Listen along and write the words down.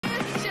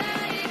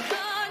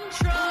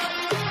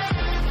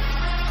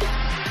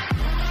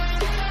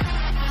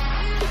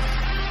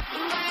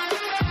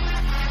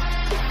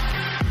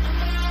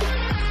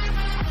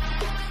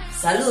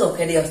Saludos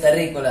queridos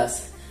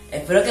terrícolas,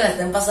 espero que la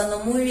estén pasando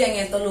muy bien en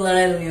estos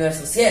lugares del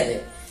universo 7.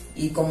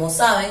 Y como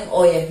saben,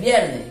 hoy es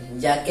viernes,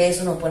 ya que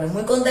eso nos pone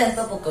muy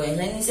contentos porque hoy es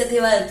la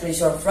iniciativa del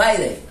Treasure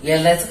Friday. Y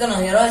el reto que nos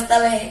dieron esta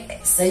vez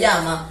se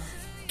llama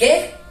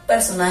 ¿qué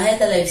personaje de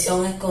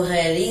televisión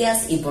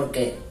escogerías y por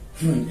qué?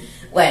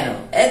 Bueno,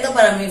 esto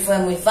para mí fue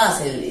muy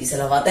fácil y se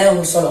los bateo en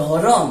un solo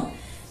jorrón.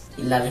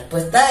 Y la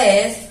respuesta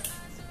es,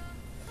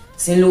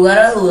 sin lugar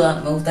a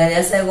duda, me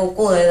gustaría ser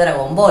Goku de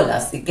Dragon Ball,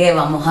 así que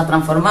vamos a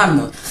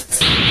transformarnos.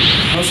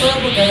 No solo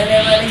porque es el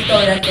héroe de la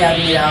historia que he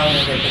admirado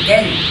desde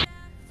pequeño.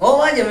 Oh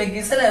vaya, me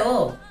quise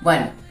elevó.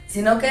 Bueno,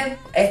 sino que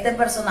este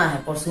personaje,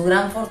 por su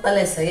gran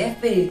fortaleza y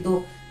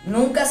espíritu,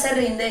 nunca se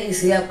rinde y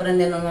sigue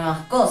aprendiendo nuevas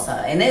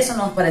cosas. En eso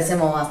nos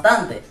parecemos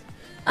bastante.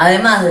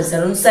 Además de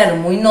ser un ser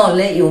muy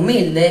noble y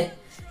humilde,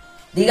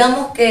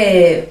 digamos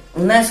que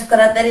una de sus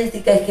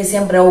características es que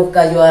siempre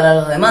busca ayudar a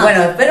los demás.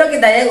 Bueno, espero que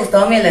te haya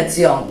gustado mi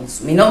elección.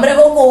 Mi nombre es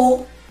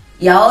Goku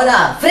y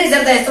ahora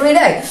Freezer te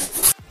destruiré.